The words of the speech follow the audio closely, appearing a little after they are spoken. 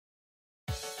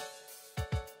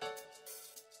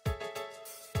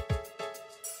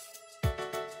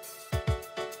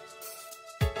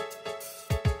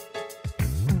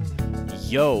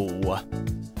Yo,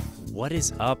 what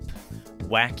is up,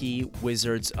 wacky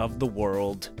wizards of the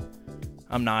world?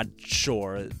 I'm not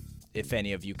sure if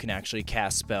any of you can actually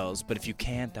cast spells, but if you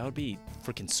can't, that would be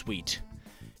freaking sweet.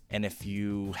 And if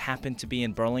you happen to be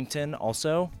in Burlington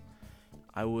also,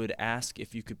 I would ask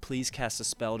if you could please cast a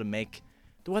spell to make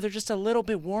the weather just a little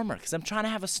bit warmer, because I'm trying to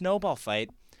have a snowball fight,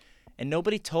 and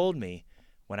nobody told me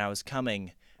when I was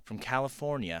coming from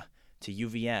California to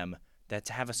UVM that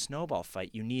to have a snowball fight,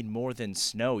 you need more than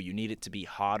snow. You need it to be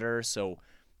hotter so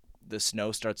the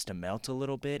snow starts to melt a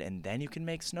little bit, and then you can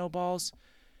make snowballs.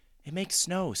 It makes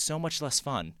snow so much less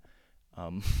fun.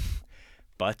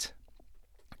 But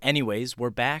anyways,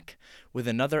 we're back with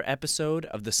another episode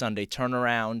of the Sunday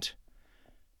Turnaround.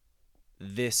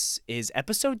 This is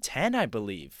episode 10, I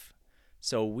believe.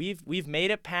 So we've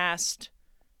made it past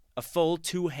a full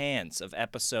 2 hands of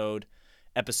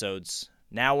episodes.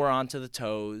 Now we're on to the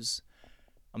toes.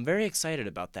 I'm very excited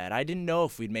about that. I didn't know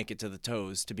if we'd make it to the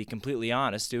toes, to be completely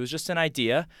honest. It was just an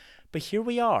idea. But here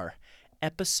we are,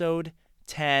 episode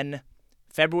 10,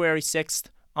 February 6th,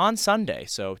 on Sunday.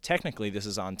 So technically this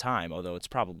is on time, although it's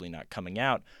probably not coming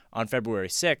out on February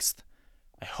 6th.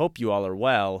 I hope you all are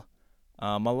well.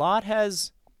 A lot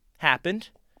has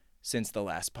happened since the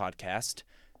last podcast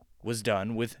was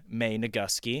done with May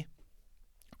Naguski.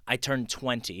 I turned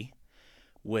 20,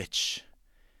 which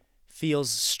feels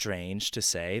strange to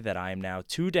say that I am now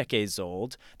 2 decades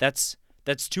old. That's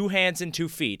 2 hands and 2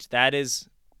 feet. That's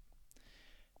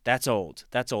old.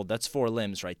 That's 4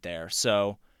 limbs right there.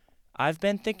 So I've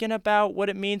been thinking about what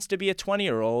it means to be a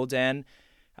 20-year-old, and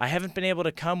I haven't been able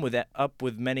to come up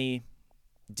with many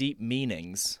deep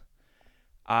meanings.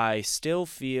 I still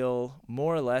feel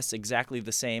more or less exactly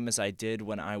the same as I did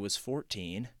when I was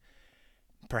 14.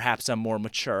 Perhaps I'm more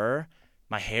mature.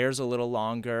 My hair's a little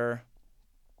longer.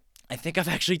 I think I've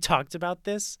actually talked about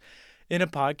this in a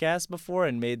podcast before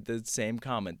and made the same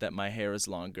comment that my hair is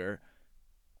longer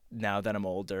now that I'm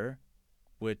older,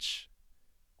 which,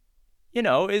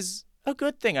 is a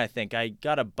good thing, I think. I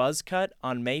got a buzz cut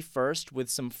on May 1st with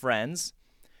some friends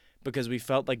because we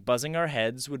felt like buzzing our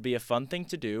heads would be a fun thing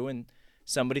to do, and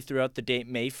somebody threw out the date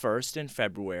May 1st in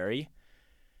February.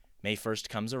 May 1st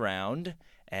comes around,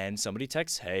 and somebody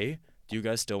texts, hey, do you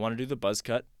guys still want to do the buzz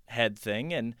cut head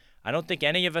thing? And I don't think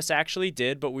any of us actually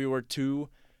did, but we were too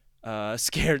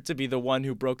scared to be the one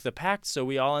who broke the pact, so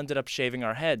we all ended up shaving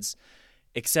our heads,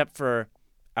 except for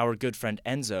our good friend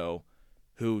Enzo,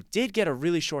 who did get a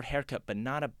really short haircut, but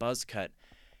not a buzz cut.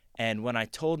 And when I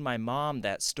told my mom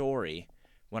that story,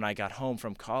 when I got home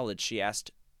from college, she asked,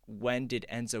 when did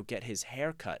Enzo get his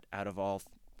haircut out of all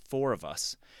 4 of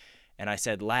us? And I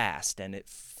said last, and it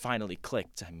finally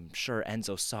clicked. I'm sure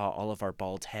Enzo saw all of our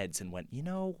bald heads and went, you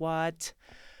know what?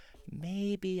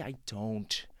 Maybe I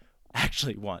don't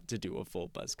actually want to do a full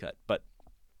buzz cut. But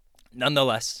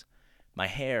nonetheless, my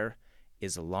hair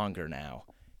is longer now,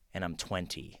 and I'm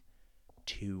 20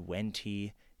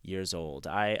 years old.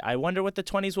 I wonder what the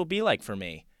 20s will be like for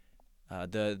me.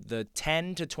 The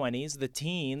 10 to 20s, the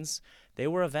teens, they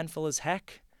were eventful as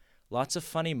heck. Lots of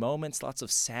funny moments, lots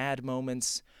of sad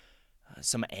moments,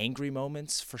 some angry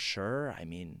moments for sure. I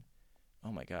mean,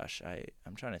 oh my gosh,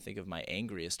 I'm trying to think of my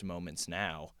angriest moments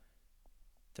now.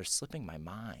 They're slipping my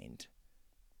mind.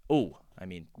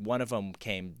 One of them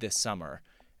came this summer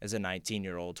as a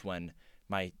 19-year-old when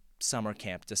my summer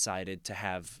camp decided to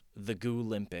have the Goo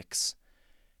Olympics.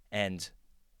 And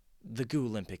the Goo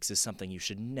Olympics is something you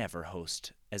should never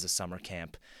host as a summer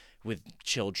camp with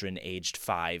children aged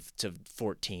 5 to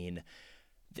 14.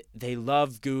 They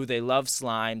love goo. They love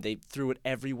slime. They threw it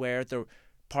everywhere.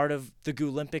 Part of the Goo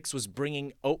Olympics was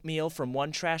bringing oatmeal from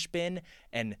one trash bin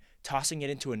and tossing it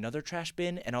into another trash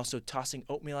bin and also tossing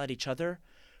oatmeal at each other,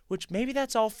 which maybe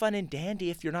that's all fun and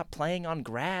dandy if you're not playing on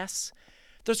grass.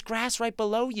 There's grass right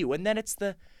below you, and then it's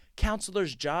the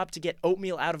counselor's job to get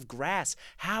oatmeal out of grass.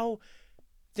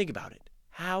 Think about it.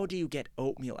 How do you get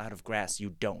oatmeal out of grass? You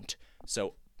don't.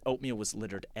 So oatmeal was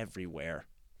littered everywhere.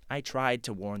 I tried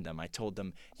to warn them. I told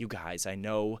them, you guys, I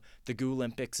know the Goo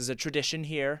Olympics is a tradition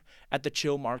here at the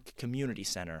Chillmark Community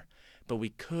Center, but we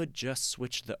could just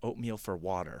switch the oatmeal for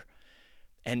water.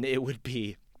 And there would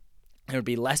be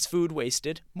less food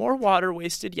wasted, more water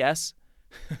wasted, yes,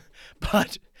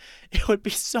 but it would be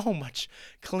so much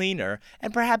cleaner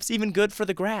and perhaps even good for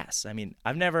the grass. I mean,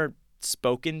 I've never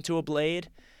spoken to a blade,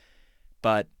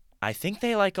 but I think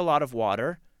they like a lot of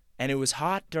water. And it was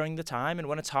hot during the time, and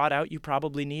when it's hot out, you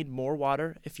probably need more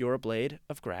water if you're a blade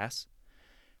of grass.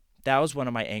 That was one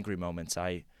of my angry moments.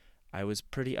 I was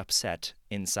pretty upset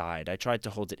inside. I tried to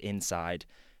hold it inside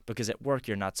because at work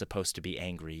you're not supposed to be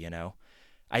angry,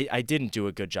 I didn't do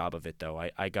a good job of it, though.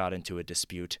 I got into a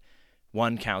dispute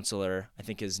one counselor, I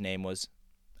think his name was,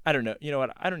 I don't know. You know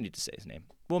what? I don't need to say his name.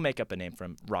 We'll make up a name for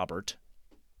him. Robert.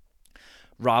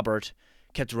 Robert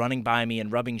kept running by me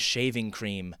and rubbing shaving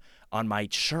cream on my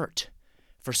shirt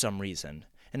for some reason.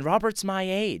 And Robert's my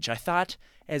age. I thought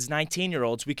as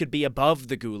 19-year-olds we could be above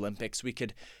the Goo Olympics. We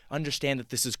could understand that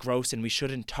this is gross and we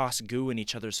shouldn't toss goo in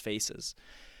each other's faces.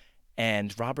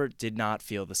 And Robert did not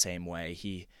feel the same way.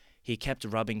 He kept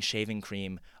rubbing shaving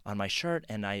cream on my shirt,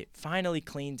 and I finally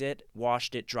cleaned it,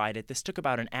 washed it, dried it. This took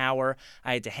about an hour.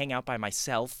 I had to hang out by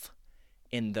myself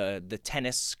in the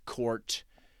tennis court.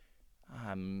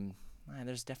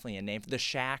 There's definitely a name for the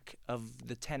shack of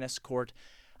the tennis court.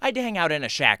 I had to hang out in a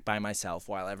shack by myself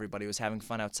while everybody was having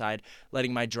fun outside,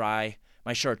 letting my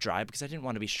shirt dry because I didn't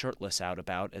want to be shirtless out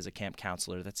about as a camp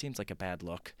counselor. That seems like a bad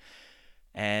look.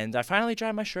 And I finally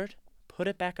dried my shirt, put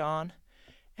it back on,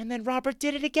 and then Robert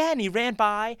did it again. He ran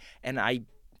by, and I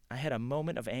had a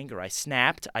moment of anger. I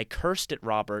snapped. I cursed at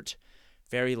Robert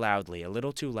very loudly, a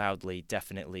little too loudly,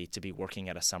 definitely, to be working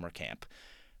at a summer camp.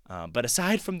 But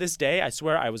aside from this day, I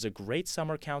swear I was a great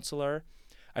summer counselor.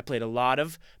 I played a lot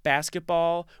of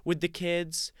basketball with the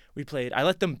kids. I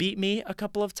let them beat me a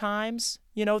couple of times.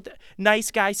 You know, nice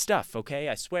guy stuff, okay?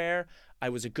 I swear I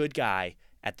was a good guy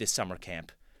at this summer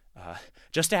camp.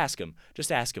 Just ask them,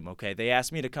 okay? They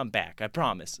asked me to come back. I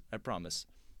promise.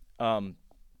 So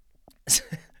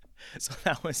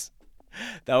that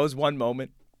was one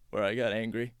moment where I got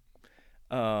angry.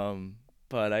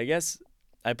 But I guess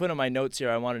I put in my notes here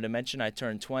I wanted to mention I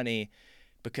turned 20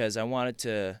 because I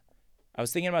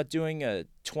was thinking about doing a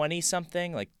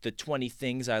 20-something, like the 20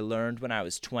 things I learned when I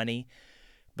was 20,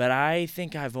 but I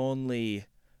think I've only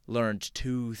learned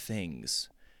 2 things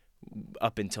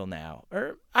up until now.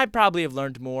 Or I probably have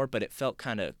learned more, but it felt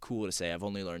kind of cool to say I've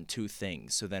only learned 2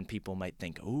 things, so then people might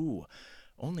think, ooh,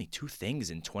 only 2 things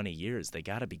in 20 years, they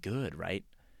gotta be good, right?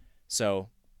 So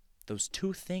those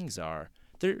 2 things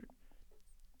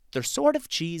they're sort of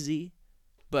cheesy,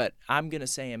 but I'm gonna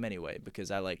say them anyway because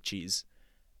I like cheese.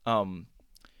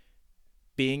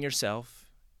 Being yourself,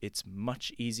 it's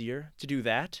much easier to do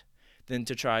that than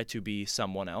to try to be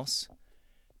someone else,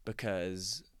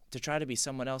 because to try to be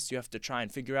someone else, you have to try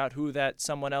and figure out who that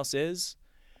someone else is,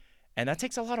 and that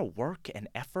takes a lot of work and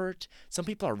effort. Some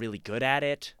people are really good at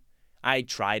it. I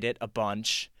tried it a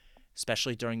bunch,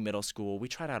 especially during middle school. We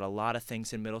tried out a lot of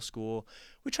things in middle school.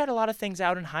 We tried a lot of things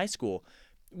out in high school.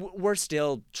 We're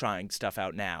still trying stuff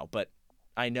out now, but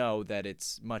I know that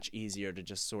it's much easier to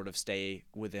just sort of stay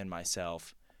within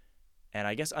myself. And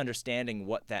I guess understanding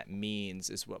what that means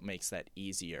is what makes that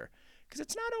easier. Because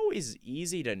it's not always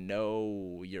easy to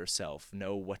know yourself,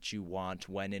 know what you want,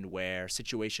 when and where.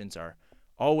 Situations are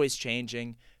always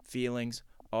changing, feelings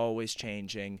always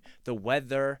changing, the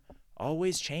weather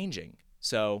always changing.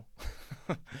 So,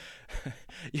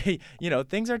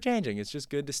 things are changing. It's just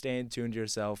good to stay in tune to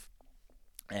yourself.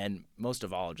 And most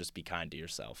of all, just be kind to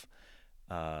yourself.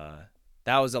 That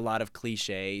was a lot of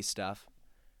cliche stuff,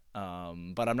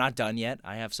 but I'm not done yet.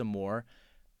 I have some more,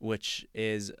 which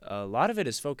is a lot of it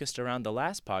is focused around the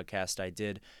last podcast I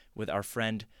did with our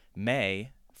friend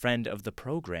May, friend of the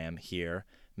program here,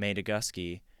 May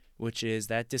Naguski, which is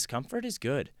that discomfort is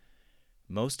good.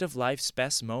 Most of life's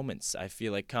best moments, I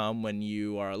feel like, come when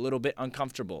you are a little bit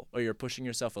uncomfortable or you're pushing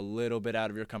yourself a little bit out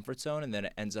of your comfort zone, and then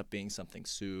it ends up being something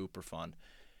super fun.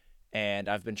 And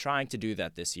I've been trying to do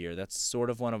that this year. That's sort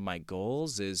of one of my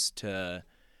goals, is to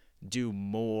do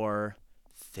more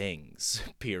things,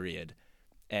 period,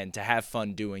 and to have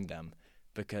fun doing them,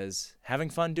 because having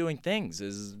fun doing things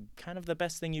is kind of the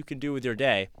best thing you can do with your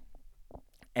day.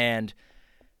 And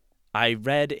I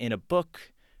read in a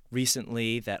book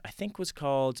recently that I think was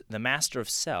called The Master of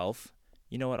Self.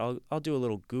 You know what? I'll do a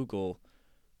little Google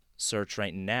search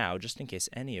right now, just in case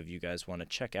any of you guys want to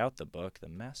check out the book, The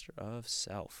Master of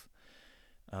Self.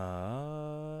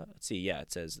 Let's see. Yeah,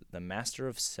 it says The Master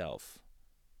of Self.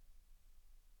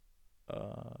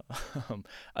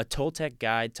 A Toltec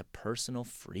Guide to Personal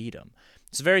Freedom.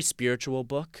 It's a very spiritual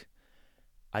book.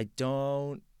 I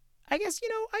guess,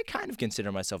 I kind of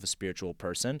consider myself a spiritual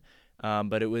person.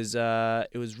 But it was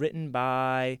written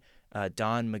by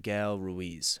Don Miguel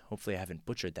Ruiz. Hopefully I haven't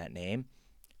butchered that name.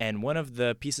 And one of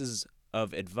the pieces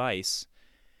of advice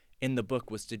in the book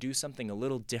was to do something a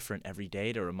little different every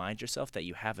day to remind yourself that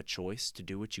you have a choice to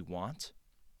do what you want.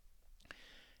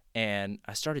 And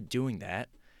I started doing that.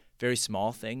 Very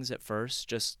small things at first,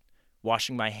 just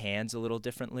washing my hands a little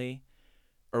differently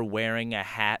or wearing a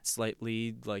hat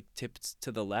slightly tipped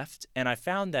to the left. And I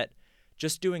found that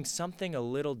just doing something a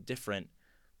little different.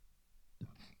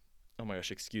 Oh my gosh,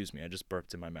 excuse me. I just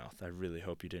burped in my mouth. I really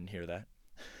hope you didn't hear that.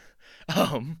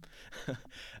 um,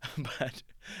 but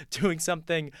doing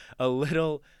something a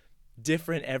little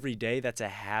different every day that's a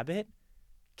habit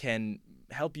can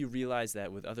help you realize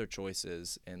that with other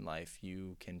choices in life,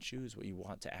 you can choose what you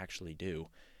want to actually do.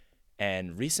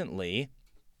 And recently,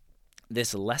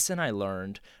 this lesson I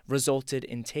learned resulted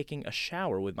in taking a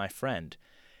shower with my friend.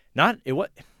 It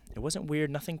wasn't weird,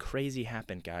 nothing crazy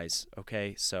happened, guys,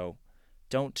 okay? So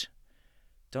don't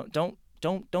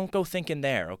don't go thinking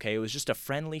there, okay? It was just a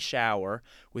friendly shower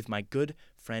with my good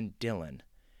friend Dylan.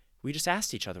 We just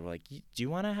asked each other, we're like, "Do you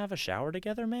want to have a shower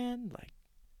together, man? Like,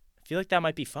 I feel like that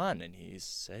might be fun." And he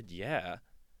said, "Yeah,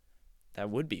 that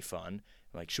would be fun."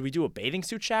 I'm like, "Should we do a bathing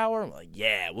suit shower?" I'm like,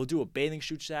 "Yeah, we'll do a bathing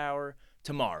suit shower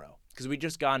tomorrow." Because we'd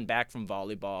just gotten back from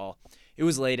volleyball. It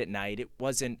was late at night. It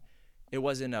wasn't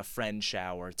a friend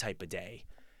shower type of day.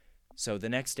 So the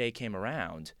next day came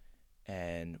around,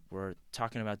 and we're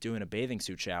talking about doing a bathing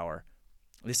suit shower.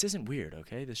 This isn't weird,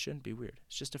 okay? This shouldn't be weird.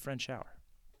 It's just a friend shower.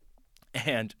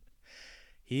 And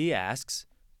he asks,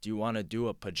 "Do you want to do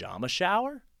a pajama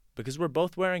shower?" Because we're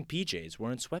both wearing PJs.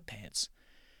 We're in sweatpants.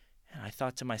 And I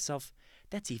thought to myself,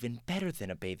 that's even better than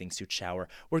a bathing suit shower.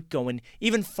 We're going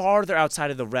even farther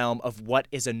outside of the realm of what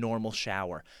is a normal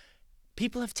shower.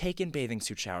 People have taken bathing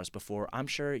suit showers before. I'm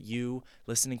sure you,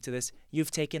 listening to this,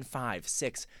 you've taken 5,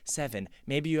 6, 7.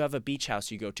 Maybe you have a beach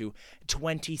house you go to,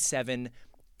 27,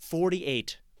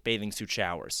 48 bathing suit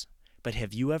showers. But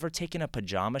have you ever taken a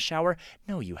pajama shower?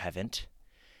 No, you haven't.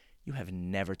 You have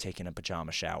never taken a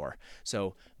pajama shower.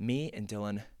 So me and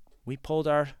Dylan, we pulled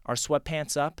our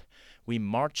sweatpants up. We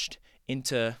marched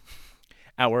into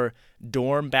our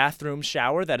dorm bathroom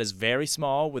shower that is very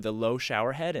small with a low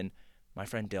shower head. And my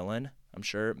friend Dylan, I'm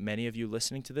sure many of you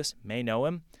listening to this may know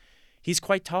him. He's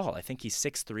quite tall. I think he's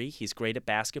 6'3". He's great at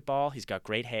basketball. He's got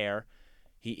great hair.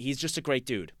 He's just a great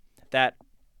dude. That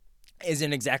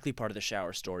isn't exactly part of the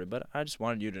shower story, but I just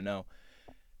wanted you to know.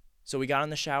 So we got in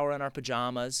the shower in our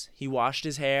pajamas. He washed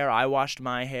his hair. I washed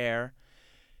my hair.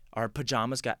 Our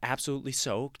pajamas got absolutely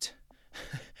soaked.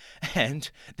 And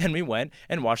then we went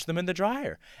and washed them in the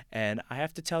dryer. And I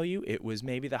have to tell you, it was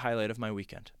maybe the highlight of my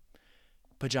weekend.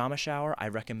 Pajama shower, I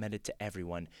recommend it to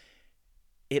everyone.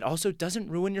 It also doesn't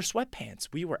ruin your sweatpants.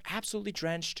 We were absolutely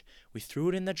drenched. We threw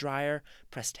it in the dryer,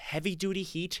 pressed heavy-duty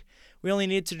heat. We only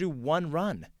needed to do one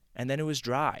run, and then it was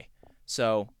dry.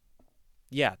 So,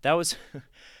 yeah, that was...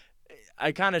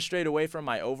 I kind of strayed away from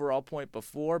my overall point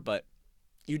before, but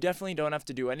you definitely don't have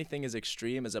to do anything as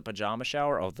extreme as a pajama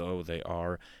shower, although they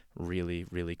are really,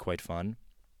 really quite fun.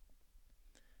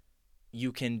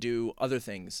 You can do other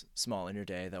things small in your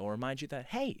day that will remind you that,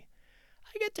 hey,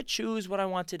 I get to choose what I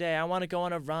want today. I want to go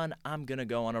on a run. I'm going to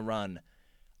go on a run.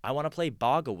 I want to play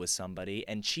Boggle with somebody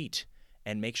and cheat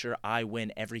and make sure I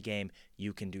win every game.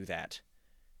 You can do that.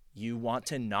 You want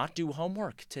to not do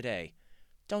homework today.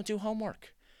 Don't do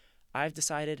homework. I've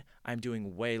decided I'm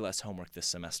doing way less homework this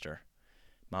semester.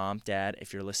 Mom, Dad,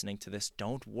 if you're listening to this,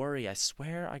 don't worry. I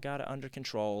swear I got it under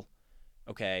control.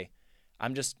 Okay,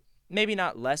 I'm just, maybe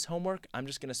not less homework. I'm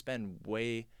just going to spend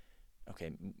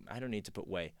I don't need to put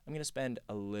way. I'm going to spend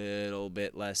a little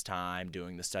bit less time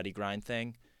doing the study grind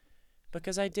thing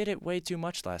because I did it way too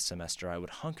much last semester. I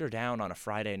would hunker down on a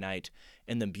Friday night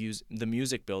in the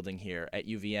music building here at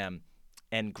UVM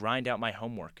and grind out my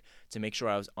homework to make sure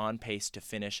I was on pace to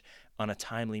finish on a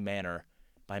timely manner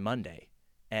by Monday.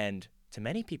 And to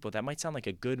many people, that might sound like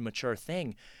a good, mature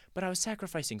thing, but I was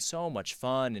sacrificing so much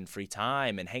fun and free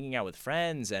time and hanging out with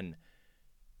friends and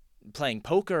playing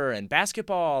poker and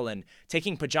basketball and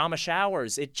taking pajama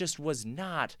showers. It just was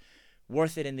not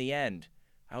worth it in the end.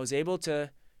 I was able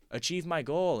to achieve my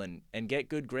goal and get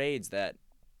good grades that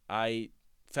I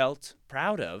felt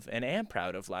proud of and am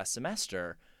proud of last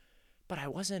semester, but I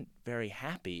wasn't very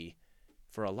happy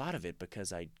for a lot of it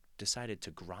because I decided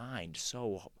to grind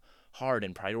so hard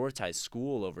and prioritize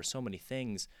school over so many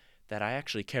things that I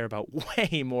actually care about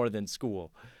way more than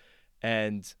school.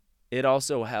 And it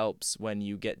also helps when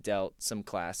you get dealt some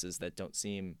classes that don't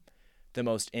seem the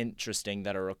most interesting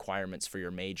that are requirements for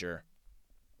your major.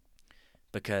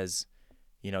 Because,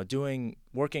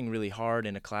 working really hard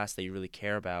in a class that you really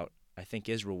care about, I think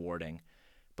is rewarding.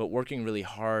 But working really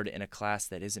hard in a class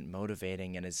that isn't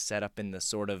motivating and is set up in the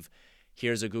sort of,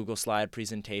 here's a Google slide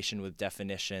presentation with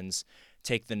definitions,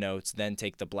 take the notes, then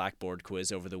take the Blackboard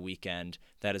quiz over the weekend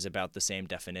that is about the same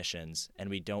definitions, and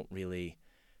we don't really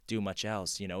do much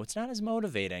else. It's not as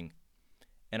motivating.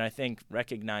 And I think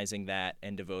recognizing that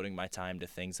and devoting my time to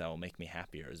things that will make me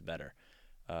happier is better.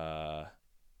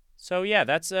 So yeah,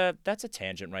 that's a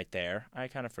tangent right there. I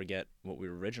kind of forget what we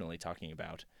were originally talking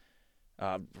about.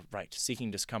 Right,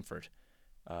 seeking discomfort.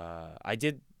 I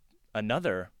did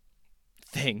another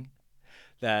thing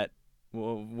that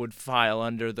would file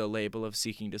under the label of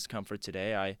seeking discomfort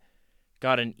today. I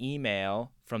got an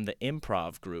email from the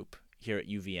improv group here at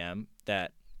UVM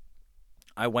that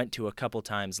I went to a couple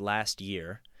times last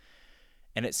year,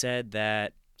 and it said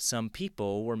that some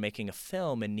people were making a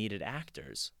film and needed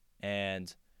actors.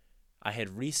 And I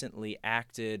had recently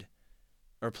acted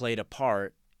or played a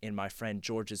part in my friend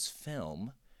George's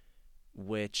film,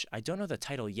 which I don't know the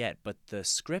title yet, but the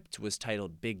script was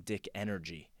titled Big Dick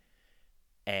Energy.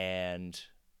 And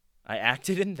I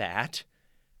acted in that.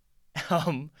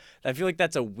 I feel like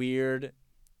that's a weird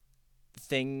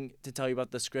thing to tell you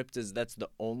about the script, is that's the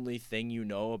only thing you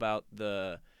know about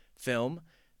the film,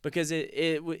 because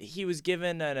he was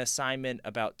given an assignment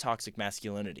about toxic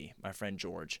masculinity, my friend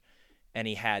George, and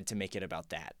he had to make it about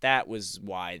that. That was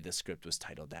why the script was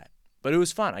titled that. But it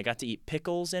was fun. I got to eat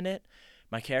pickles in it.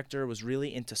 My character was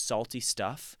really into salty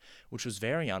stuff, which was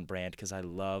very on brand because I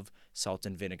love salt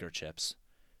and vinegar chips.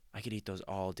 I could eat those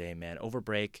all day, man. Over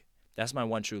break, that's my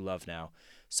one true love now.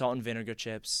 Salt and vinegar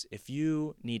chips. If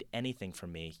you need anything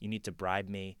from me, you need to bribe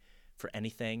me for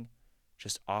anything,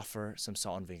 just offer some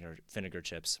salt and vinegar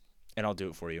chips, and I'll do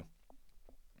it for you.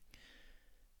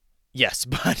 Yes,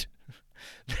 but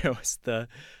there was the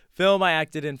film I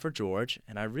acted in for George,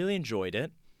 and I really enjoyed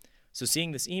it. So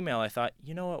seeing this email, I thought,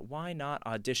 you know what, why not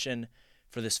audition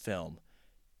for this film?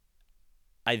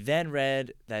 I then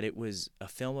read that it was a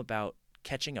film about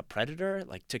catching a predator,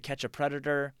 like To Catch a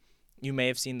Predator. You may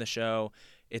have seen the show.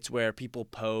 It's where people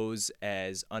pose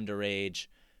as underage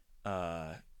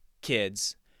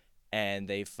kids, and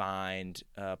they find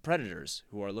predators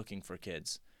who are looking for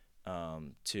kids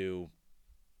to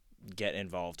get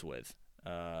involved with.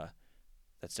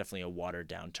 That's definitely a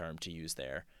watered-down term to use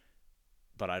there,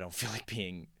 but I don't feel like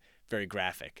being very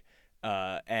graphic.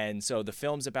 And so the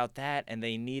film's about that, and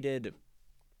they needed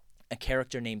a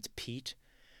character named Pete,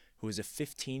 who is a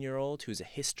 15-year-old who's a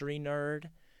history nerd,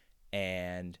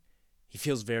 and he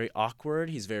feels very awkward.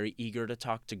 He's very eager to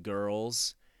talk to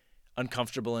girls,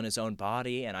 uncomfortable in his own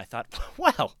body. And I thought,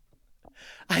 well,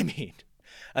 I mean,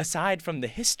 aside from the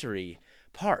history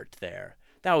part there,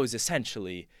 that was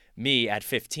essentially me at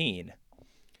 15,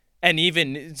 and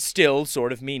even still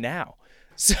sort of me now.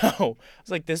 So I was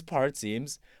like, this part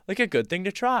seems like a good thing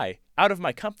to try. Out of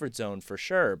my comfort zone for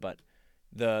sure, but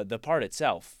the part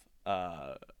itself,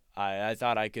 I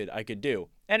thought I could do.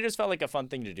 And it just felt like a fun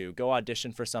thing to do. Go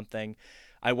audition for something.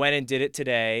 I went and did it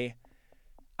today.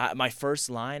 My first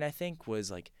line, I think,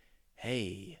 was like,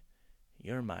 "Hey,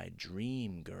 you're my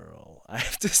dream girl." I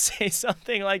have to say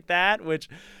something like that, which,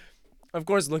 of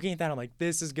course, looking at that, I'm like,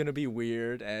 this is going to be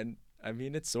weird. And, I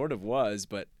mean, it sort of was,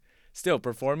 but still,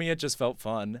 performing it just felt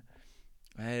fun.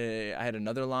 I had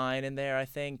another line in there, I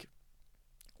think,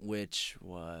 which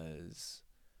was,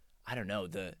 I don't know,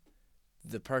 the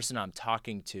person I'm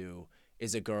talking to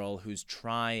is a girl who's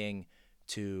trying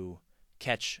to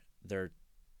catch their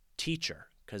teacher,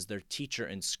 because their teacher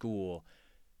in school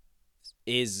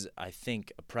is, I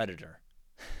think, a predator.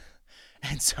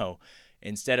 And so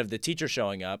instead of the teacher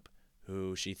showing up,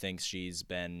 who she thinks she's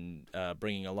been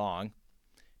bringing along,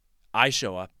 I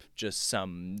show up, just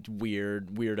some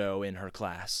weirdo in her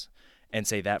class, and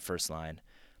say that first line.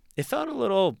 It felt a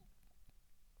little,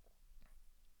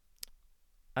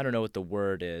 I don't know what the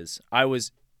word is. I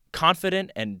was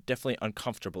confident and definitely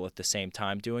uncomfortable at the same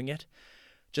time doing it,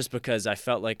 just because I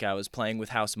felt like I was playing with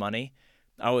house money.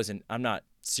 I'm not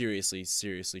seriously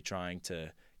trying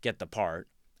to get the part.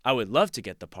 I would love to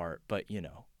get the part, but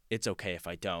it's okay if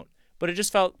I don't. But it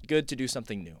just felt good to do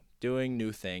something new. Doing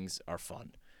new things are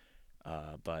fun.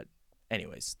 But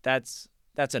anyways, that's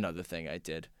another thing I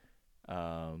did.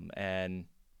 And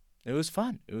it was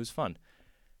fun.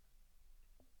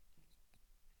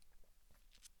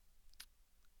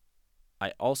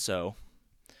 I also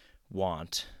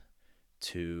want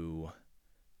to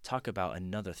talk about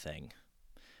another thing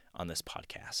on this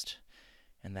podcast,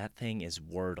 and that thing is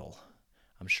Wordle.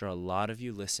 I'm sure a lot of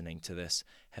you listening to this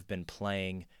have been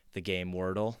playing the game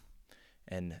Wordle,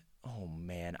 and oh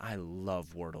man, I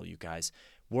love Wordle, you guys.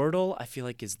 Wordle, I feel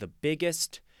like, is the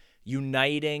biggest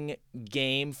uniting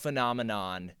game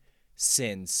phenomenon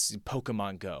since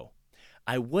Pokemon Go.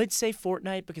 I would say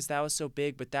Fortnite because that was so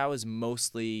big, but that was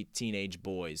mostly teenage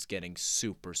boys getting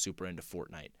super into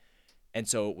Fortnite. And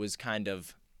so it was kind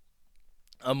of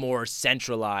a more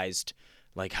centralized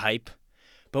hype.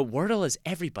 But Wordle is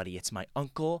everybody. It's my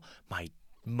uncle, my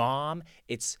mom,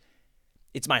 it's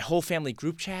my whole family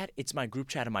group chat, it's my group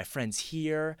chat of my friends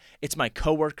here, it's my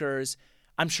coworkers.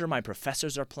 I'm sure my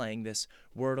professors are playing this.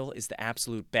 Wordle is the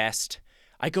absolute best.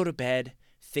 I go to bed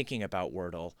thinking about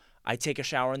Wordle. I take a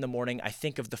shower in the morning. I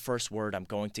think of the first word I'm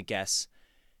going to guess,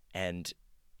 and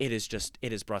it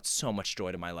has brought so much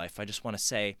joy to my life. I just want to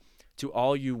say to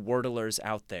all you Wordlers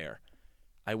out there,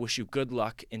 I wish you good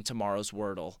luck in tomorrow's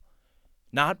Wordle.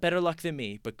 Not better luck than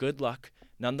me, but good luck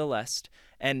nonetheless.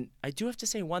 And I do have to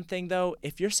say one thing, though.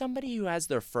 If you're somebody who has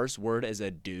their first word as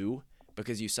a do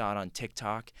because you saw it on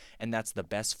TikTok and that's the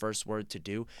best first word to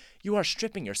do, you are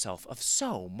stripping yourself of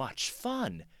so much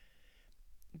fun.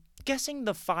 Guessing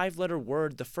the 5-letter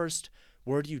word, the first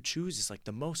word you choose, is like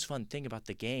the most fun thing about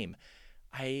the game.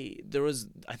 I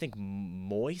think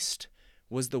moist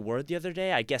was the word the other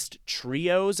day. I guessed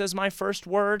trios as my first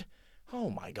word. Oh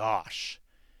my gosh.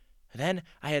 Then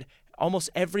I had almost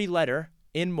every letter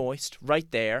in moist right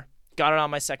there. Got it on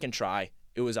my second try.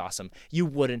 It was awesome. You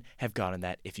wouldn't have gotten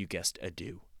that if you guessed a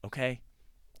do, okay?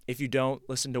 If you don't,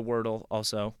 listen to Wordle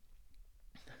also.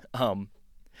 I've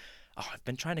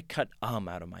been trying to cut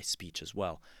out of my speech as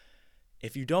well.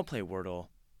 If you don't play Wordle,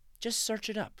 just search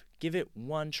it up. Give it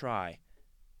one try.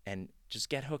 And just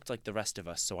get hooked like the rest of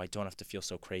us so I don't have to feel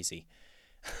so crazy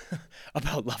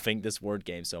about loving this word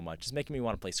game so much. It's making me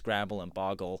want to play Scrabble and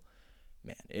Boggle.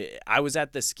 Man, I was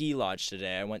at the ski lodge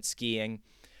today. I went skiing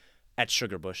at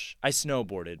Sugarbush. I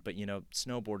snowboarded, but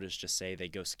snowboarders just say they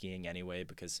go skiing anyway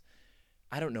because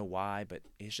I don't know why, but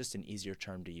it's just an easier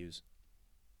term to use.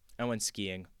 I went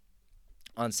skiing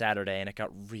on Saturday and it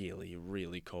got really,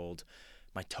 really cold.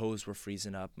 My toes were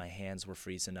freezing up. My hands were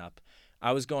freezing up.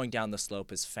 I was going down the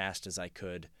slope as fast as I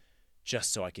could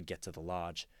just so I could get to the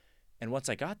lodge. And once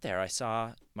I got there, I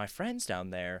saw my friends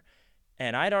down there,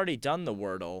 and I'd already done the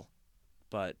Wordle,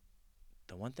 but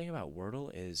the one thing about Wordle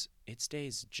is it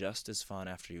stays just as fun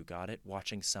after you got it,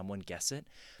 watching someone guess it.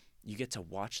 You get to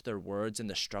watch their words and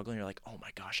the struggle, and you're like, oh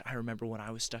my gosh, I remember when I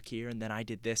was stuck here, and then I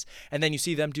did this. And then you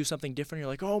see them do something different, and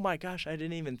you're like, oh my gosh, I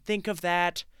didn't even think of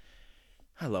that.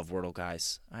 I love Wordle,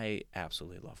 guys. I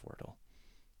absolutely love Wordle.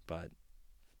 But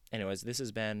anyways, this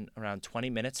has been around 20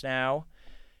 minutes now.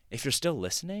 If you're still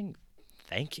listening,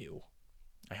 thank you.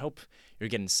 I hope you're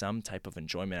getting some type of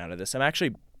enjoyment out of this. I'm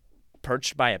actually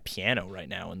perched by a piano right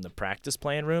now in the practice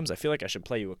playing rooms. I feel like I should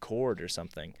play you a chord or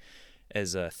something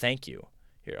as a thank you.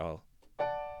 Here,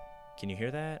 can you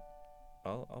hear that?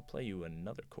 I'll play you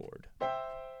another chord.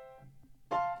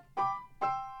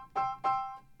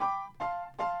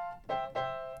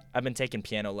 I've been taking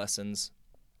piano lessons.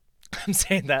 I'm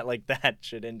saying that like that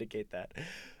should indicate that.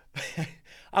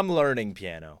 I'm learning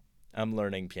piano.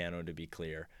 To be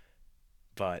clear.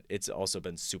 But it's also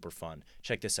been super fun.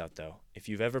 Check this out, though. If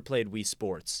you've ever played Wii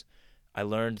Sports, I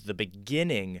learned the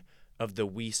beginning of the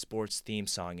Wii Sports theme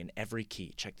song in every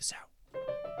key. Check this out.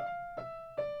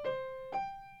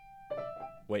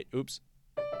 Wait, oops.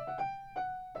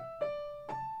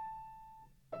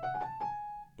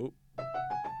 Oop.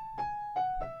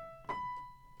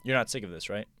 You're not sick of this,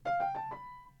 right?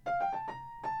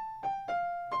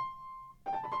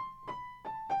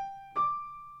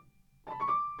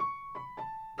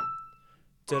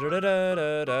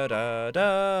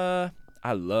 Da-da-da-da-da-da-da.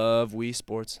 I love Wii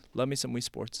Sports. Love me some Wii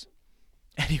Sports.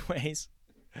 Anyways,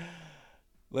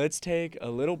 let's take a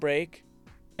little break.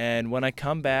 And when I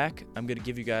come back, I'm going to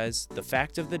give you guys the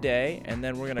fact of the day, and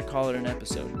then we're going to call it an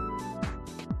episode.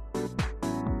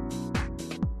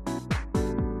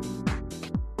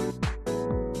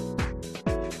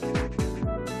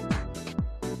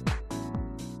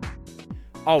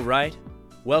 All right.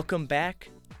 Welcome back,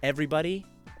 everybody,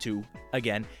 to,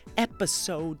 again,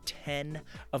 episode 10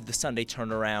 of the Sunday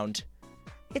Turnaround.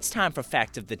 It's time for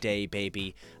Fact of the Day,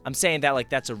 baby. I'm saying that like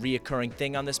that's a reoccurring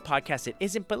thing on this podcast. It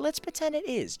isn't, but let's pretend it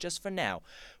is, just for now.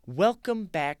 Welcome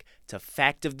back to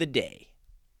Fact of the Day.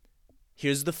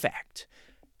 Here's the fact.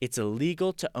 It's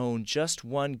illegal to own just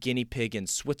one guinea pig in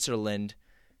Switzerland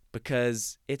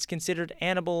because it's considered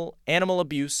animal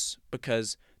abuse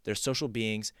because they're social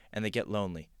beings and they get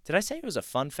lonely. Did I say it was a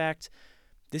fun fact?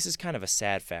 This is kind of a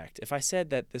sad fact. If I said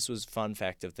that this was fun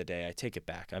fact of the day, I take it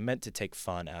back. I meant to take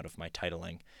fun out of my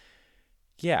titling.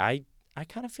 Yeah, I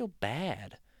kind of feel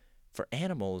bad for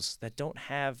animals that don't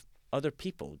have other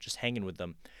people just hanging with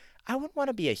them. I wouldn't want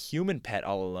to be a human pet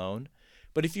all alone,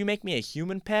 but if you make me a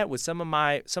human pet with some of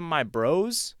my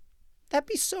bros, that'd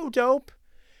be so dope.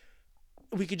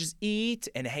 We could just eat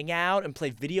and hang out and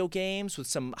play video games with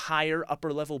some higher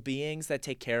upper level beings that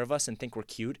take care of us and think we're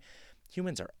cute.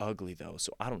 Humans are ugly, though,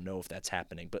 so I don't know if that's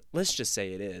happening, but let's just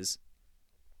say it is.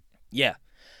 Yeah,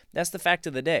 that's the fact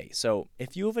of the day. So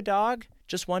if you have a dog,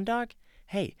 just one dog,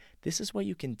 hey, this is what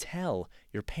you can tell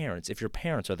your parents. If your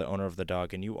parents are the owner of the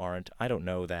dog and you aren't, I don't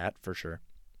know that for sure.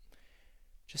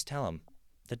 Just tell them,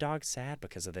 the dog's sad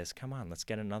because of this. Come on, let's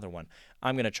get another one.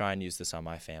 I'm going to try and use this on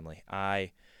my family.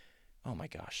 Oh my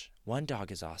gosh, one dog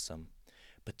is awesome,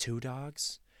 but two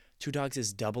dogs? Two dogs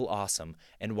is double awesome.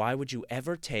 And why would you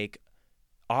ever take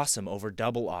awesome over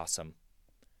double awesome?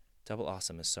 Double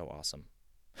awesome is so awesome.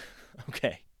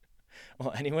 Okay.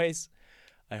 Well, anyways,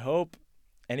 I hope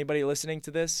anybody listening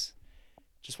to this,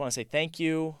 just want to say thank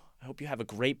you. I hope you have a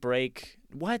great break.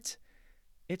 What?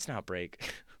 It's not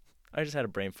break. I just had a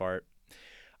brain fart.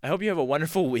 I hope you have a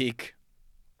wonderful week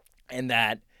and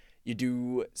that you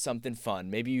do something fun.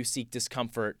 Maybe you seek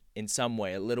discomfort in some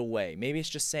way, a little way. Maybe it's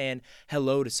just saying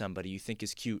hello to somebody you think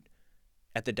is cute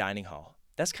at the dining hall.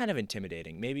 That's kind of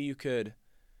intimidating. Maybe you could,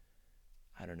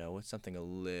 I don't know, what's something a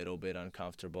little bit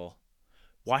uncomfortable.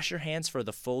 Wash your hands for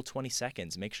the full 20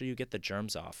 seconds. Make sure you get the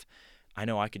germs off. I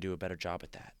know I could do a better job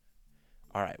at that.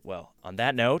 All right, well, on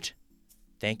that note,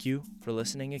 thank you for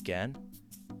listening again,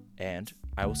 and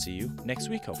I will see you next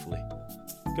week, hopefully.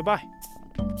 Goodbye.